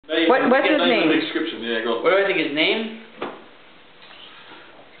What's his name? Description. Yeah, go on. What do I think his name?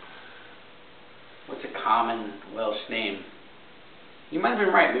 What's a common Welsh name? You might have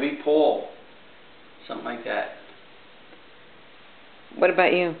been right. Maybe Paul. Something like that. What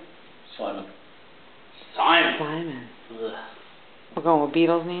about you? Simon. Simon. Simon. Ugh. We're going with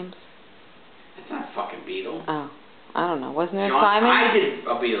Beatles names? That's not a fucking Beatle. Oh. I don't know. Wasn't there John, Simon? I did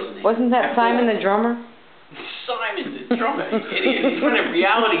a Beatles name. Wasn't that Simon the drummer? Simon the drummer. You idiot. He's from a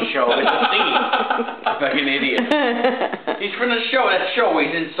reality show. It's a singing. Fucking idiot. He's from the show. That show where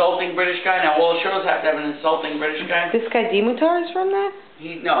he's insulting British guy. Now all shows have to have an insulting British guy. This guy Demotar is from that?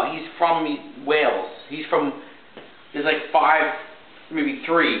 No, he's from Wales. He's from. There's like 5, maybe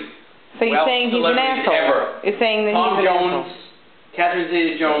 3. So you're saying he's an asshole? Ever. You're saying that Tom he's an Jones, asshole? Catherine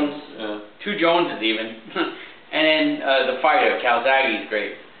Zeta-Jones, 2 Joneses even, and then the fighter Calzaghe's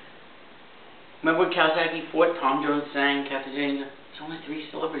great. Remember when Calzaghe fought? Tom Jones sang, Catherine Zeta. It's only 3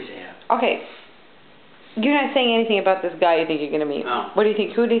 celebrities they have. Okay. You're not saying anything about this guy you think you're going to meet. No. What do you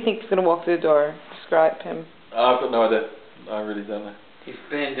think? Who do you think is going to walk through the door? Describe him. I've got no idea. I really don't know. He's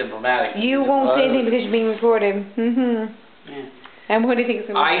been diplomatic. You won't say anything because you're being recorded. Yeah. And what do you think is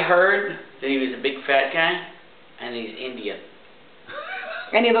going to I heard that he was a big fat guy, and he's Indian.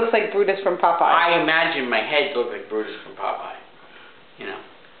 And he looks like Brutus from Popeye. I imagine my head looked like Brutus from Popeye. You know.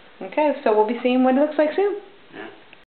 Okay, so we'll be seeing what it looks like soon.